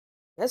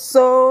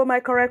So, my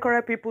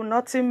correct people,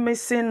 nothing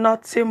missing,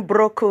 nothing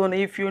broken.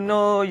 If you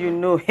know, you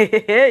know.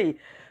 Hey.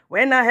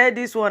 When I heard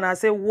this one, I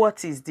said,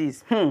 what is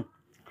this? And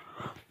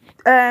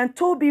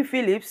Tobi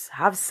Phillips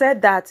have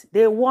said that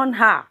they won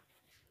her.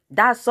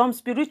 That some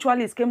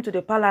spiritualists came to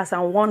the palace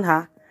and won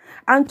her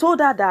and told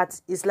her that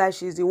it's like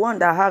she's the one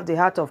that have the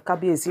heart of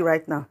Kabiyesi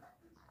right now.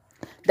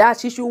 That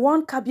she should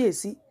want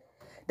Kabiyesi.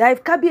 That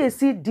if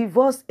Kabiyesi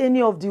divorced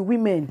any of the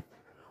women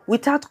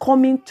without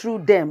coming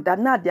through them, that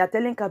now they are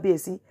telling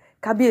Kabiyesi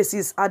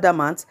is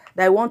adamant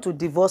that I want to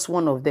divorce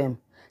one of them.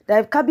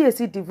 That if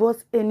Kabiyesi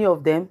divorced any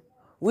of them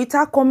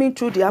without coming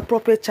through the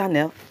appropriate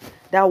channel,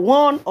 that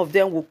one of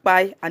them will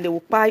pie and they will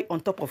pie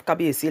on top of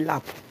Kabiyesi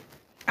lap.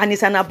 And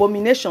it's an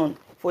abomination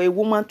for a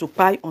woman to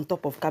pie on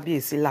top of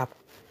Kabiyesi lap.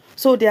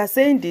 So they are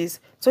saying this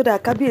so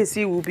that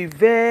Kabiyesi will be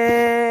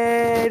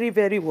very,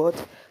 very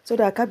what? So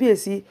that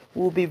Kabiyesi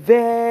will be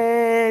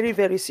very,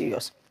 very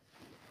serious.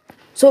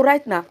 So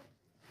right now,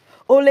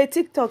 Ole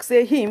TikTok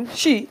say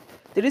she,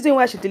 the reason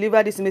why she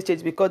delivered this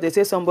message because they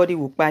say somebody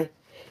will buy.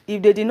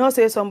 If they did not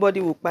say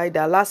somebody will buy,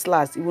 that last,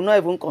 it will not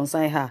even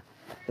concern her.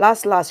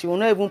 Last, she will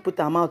not even put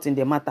her mouth in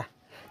the matter.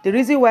 The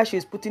reason why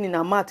she's putting in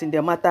her mouth in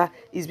the matter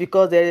is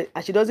because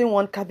she doesn't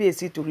want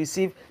Kabiyesi to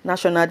receive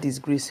national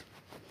disgrace.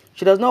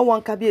 She does not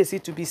want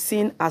Kabiyesi to be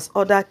seen as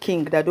other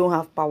king that don't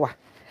have power.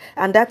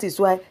 And that is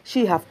why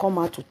she have come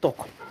out to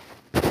talk.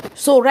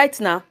 So right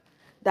now,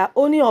 that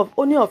Ooni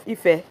of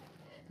Ife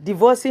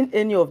divorcing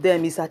any of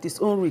them is at his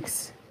own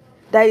risk.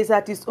 That is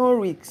at his own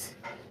risk.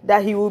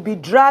 That he will be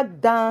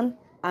dragged down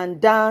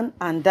and down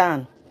and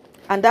down.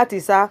 And that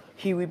is how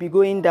he will be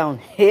going down.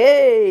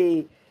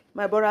 Hey!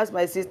 My brothers,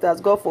 my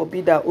sisters, God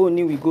forbid that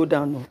Ooni will go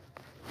down. No.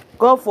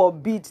 God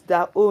forbid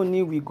that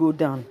Ooni will go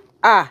down.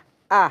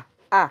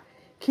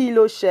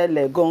 Kilo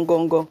shele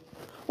gongongo.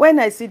 When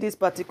I see this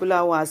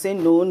particular one, I say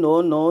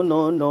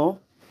no.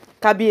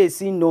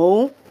 Kabiyesi,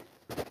 no.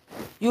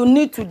 You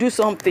need to do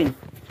something.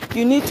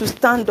 You need to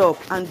stand up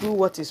and do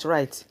what is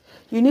right.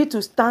 You need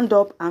to stand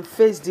up and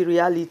face the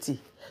reality.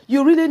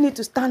 You really need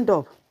to stand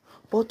up.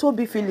 But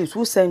Tobi Phillips,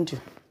 who sent you?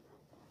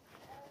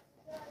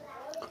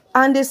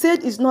 And they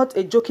said it's not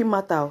a joking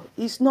matter.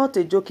 It's not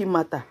a joking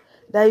matter.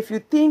 That if you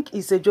think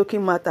it's a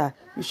joking matter,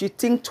 you should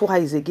think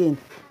twice again.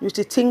 You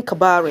should think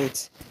about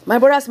it. My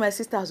brothers, my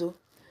sisters,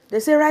 they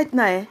say right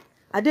now,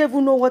 I don't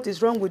even know what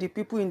is wrong with the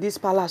people in this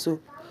palace.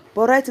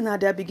 But right now,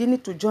 they are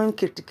beginning to join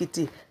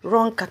kitty.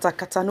 Run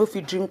kata, no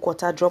fit drink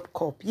water, drop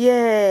cup.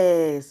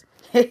 Yes.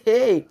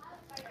 Hey.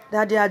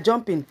 That they are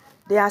jumping.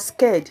 They are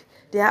scared.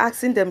 They are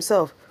asking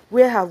themselves,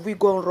 where have we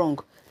gone wrong?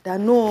 That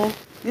no,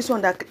 this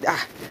one that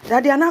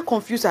they are not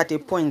confused at a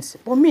point.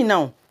 But me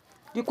now,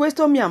 the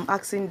question I'm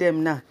asking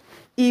them now,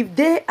 if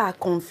they are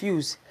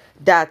confused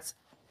that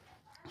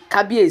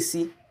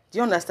Kabiyesi, do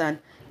you understand?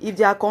 If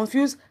they are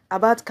confused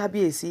about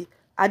Kabiyesi,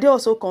 are they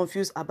also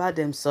confused about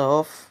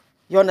themselves?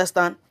 You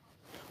understand?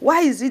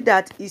 Why is it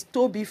that it's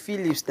Tobi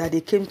Phillips that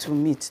they came to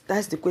meet?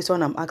 That's the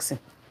question I'm asking.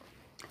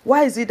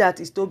 Why is it that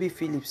it's Tobi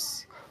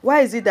Phillips?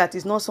 Why is it that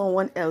it's not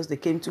someone else they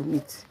came to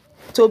meet?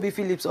 Tobi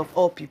Phillips of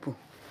all people.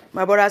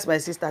 My brothers, my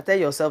sister, tell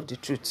yourself the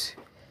truth.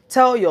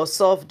 Tell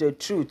yourself the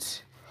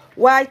truth.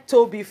 Why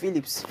Tobi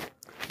Phillips?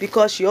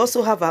 Because she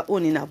also have her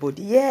own in her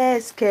body.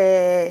 Yes,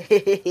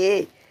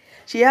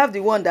 she have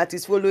the one that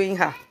is following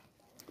her.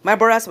 My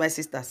brothers, my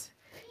sisters,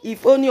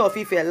 if Ooni of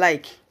Ife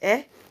like,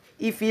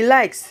 if he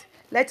likes,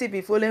 let it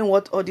be following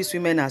what all these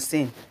women are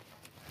saying.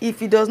 If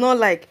he does not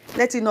like,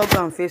 let it not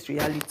go and face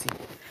reality.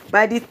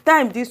 By the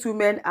time these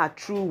women are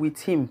through with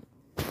him,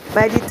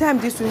 by the time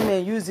these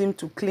women use him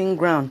to clean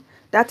ground,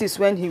 that is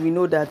when he will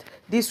know that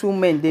these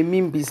women, they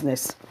mean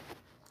business.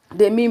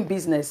 They mean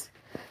business.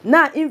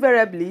 Now,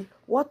 invariably,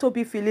 what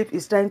Tobi Phillips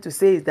is trying to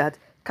say is that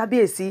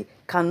Kabiyesi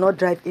cannot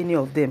drive any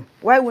of them.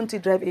 Why won't he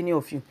drive any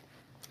of you?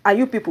 Are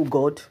you people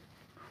God?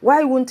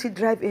 Why won't he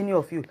drive any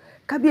of you?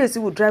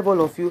 Kabiyesi will drive all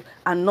of you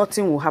and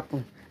nothing will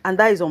happen. And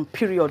that is on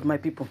period, my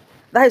people.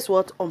 That is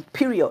what? On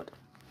period.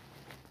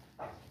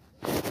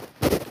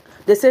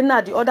 They say now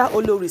the other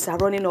OLORIS are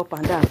running up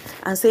and down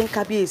and saying,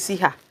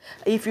 Kabiyesi,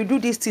 if you do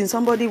this thing,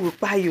 somebody will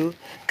buy you.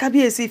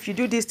 Kabiyesi, if you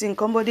do this thing,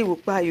 somebody will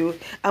buy you.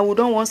 And we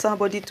don't want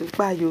somebody to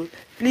buy you.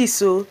 Please,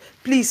 that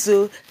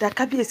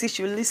Kabiyesi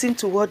should listen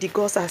to what the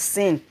gods are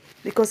saying.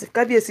 Because if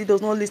Kabiyesi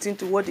does not listen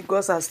to what the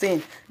gods are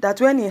saying,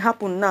 that when it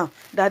happens now,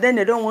 that then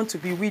they don't want to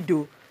be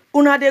widow.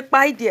 Una they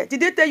buy there. Did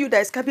they tell you that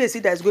it's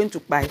Kabiyesi that is going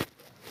to buy?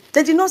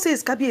 They did not say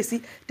it's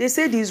Kabiyesi. They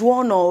said it's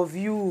one of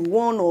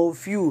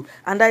you.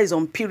 And that is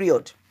on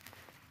period.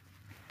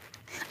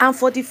 And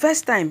for the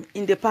first time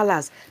in the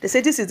palace, they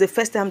say this is the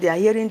first time they are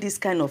hearing this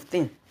kind of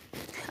thing.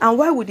 And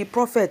why would the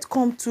prophet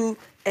come to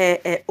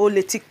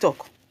Ole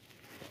TikTok?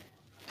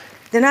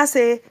 Then I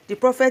say the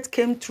prophet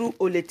came through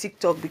Ole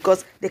TikTok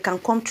because they can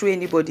come through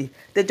anybody.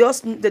 They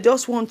just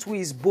want who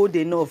is bold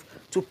enough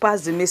to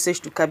pass the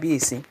message to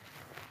Kabiyesi.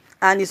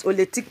 And it's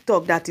Ole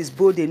TikTok that is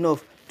bold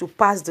enough to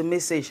pass the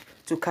message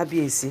to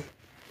Kabiyesi.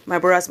 My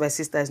brothers, my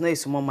sisters, it's not a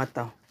small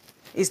matter.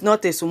 It's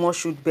not a small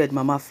shoot bird,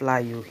 mama fly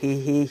you.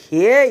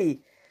 Hey.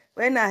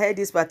 When I heard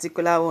this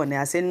particular one,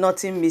 I said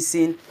nothing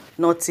missing,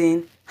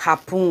 nothing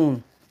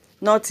happen.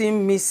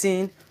 Nothing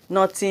missing,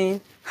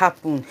 nothing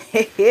happen.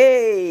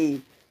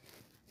 Hey.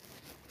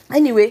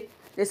 Anyway,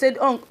 they said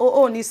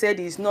Ooni said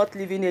he's not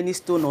leaving any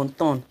stone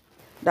unturned.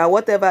 That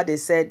whatever they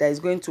said, that is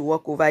going to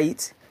work over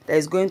it, that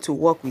is going to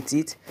work with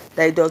it,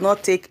 that he does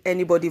not take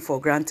anybody for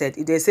granted.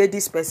 If they say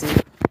this person,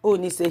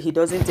 Ooni say he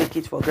doesn't take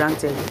it for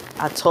granted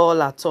at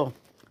all, at all.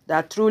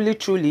 That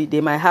truly,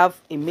 they might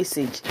have a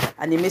message,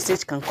 and the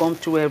message can come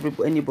through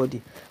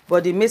anybody.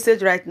 But the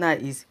message right now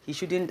is he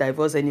shouldn't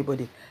divorce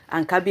anybody.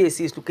 And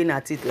Kabiyesi is looking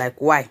at it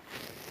like, why?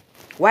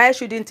 Why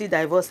shouldn't he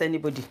divorce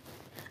anybody?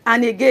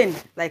 And again,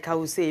 like I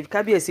will say, if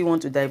Kabiyesi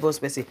want to divorce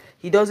person,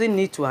 he doesn't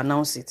need to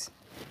announce it.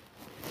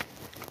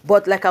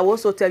 But like I will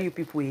also tell you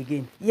people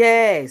again,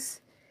 yes,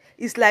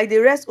 it's like the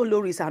rest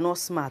Oloris are not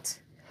smart.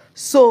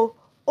 So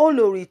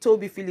Olori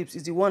Tobi Phillips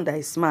is the one that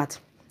is smart.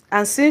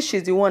 And since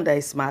she's the one that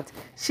is smart,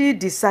 she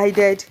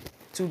decided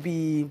to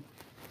be,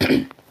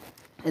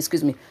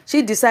 excuse me,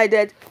 she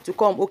decided to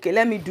come, okay,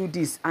 let me do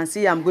this and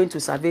see I'm going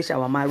to salvage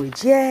our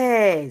marriage.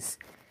 Yes,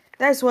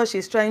 that's what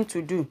she's trying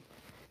to do.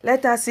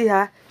 Let her see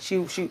her, she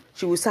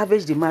will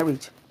salvage the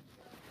marriage.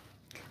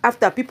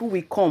 After people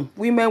will come,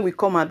 women will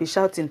come and be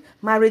shouting,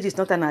 marriage is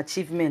not an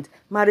achievement.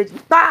 Marriage,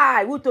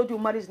 bye! Who told you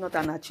marriage is not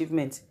an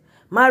achievement?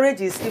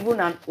 Marriage is even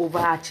an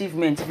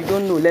overachievement. If you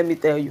don't know, let me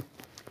tell you.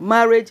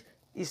 Marriage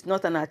is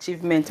not an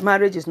achievement.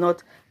 Marriage is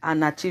not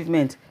an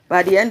achievement.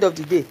 By the end of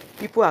the day,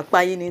 people are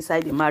crying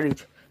inside the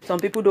marriage. Some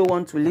people don't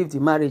want to leave the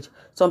marriage.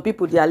 Some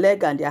people, their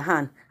leg and their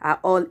hand are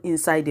all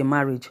inside the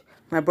marriage.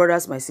 My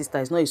brothers, my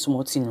sisters, it's not a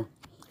small thing.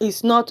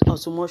 It's not a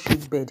small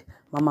shoot bed,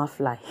 mama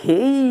fly.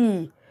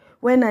 Hey,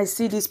 when I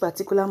see this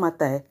particular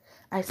matter,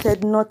 I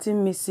said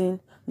nothing missing,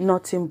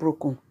 nothing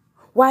broken.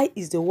 Why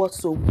is the world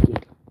so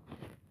wicked?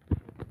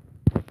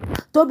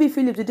 Tobi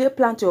Phillips, did they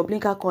plant your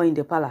blinker coin in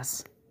the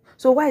palace?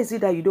 So why is it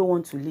that you don't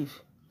want to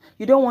leave?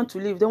 You don't want to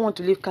leave. Don't want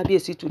to leave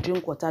Kabiyesi to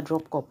drink water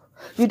drop cup.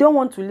 You don't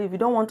want to leave. You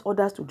don't want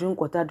others to drink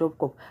water drop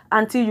cup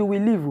until you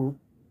will leave. Oh.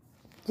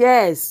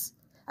 Yes,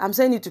 I'm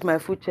saying it with my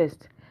full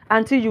chest.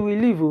 Until you will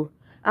leave. Oh.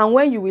 And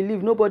when you will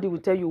leave, nobody will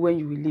tell you when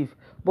you will leave.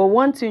 But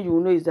one thing you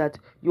will know is that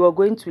you are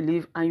going to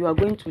leave, and you are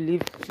going to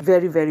leave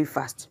very, very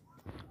fast.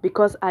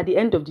 Because at the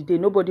end of the day,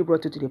 nobody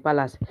brought you to the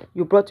palace.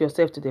 You brought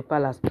yourself to the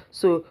palace.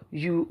 So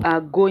you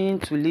are going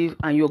to leave,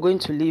 and you're going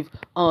to leave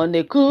on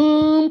a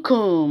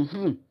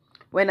cum.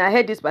 When I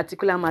heard this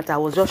particular matter, I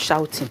was just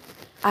shouting.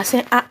 I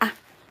said,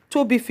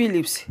 Tobi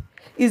Phillips,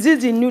 is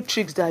this the new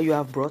tricks that you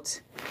have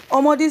brought?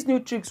 Omo, these new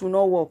tricks will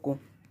not work. Oh.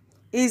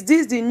 Is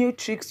this the new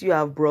tricks you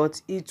have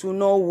brought? It will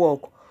not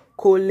work.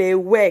 Kole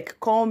work.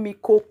 Call me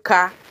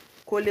Koka.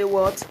 Kole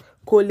what?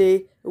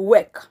 Kole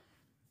work.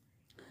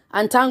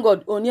 And thank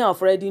God, Ooni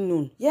have already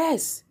known.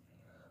 Yes.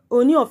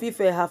 Ooni of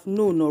Ife have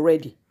known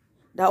already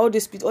that all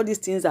these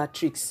things are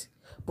tricks.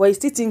 But he's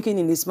still thinking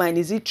in his mind,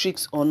 is it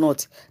tricks or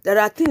not? There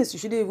are things you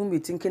shouldn't even be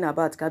thinking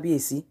about,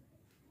 Kabiyesi.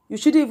 You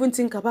shouldn't even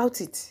think about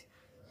it.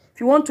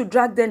 If you want to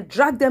drag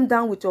them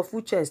down with your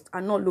full chest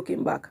and not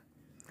looking back.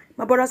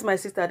 My brothers, my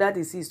sister, that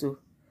is it. So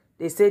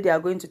they say they are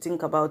going to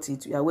think about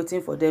it. We are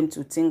waiting for them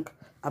to think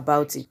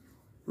about it.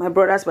 My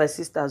brothers, my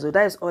sisters, so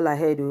that is all I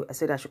heard. I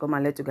said I should come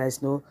and let you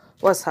guys know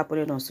what's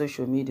happening on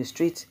social media, the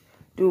street.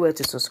 Do well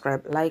to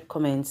subscribe, like,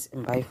 comments,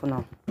 and bye for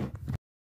now.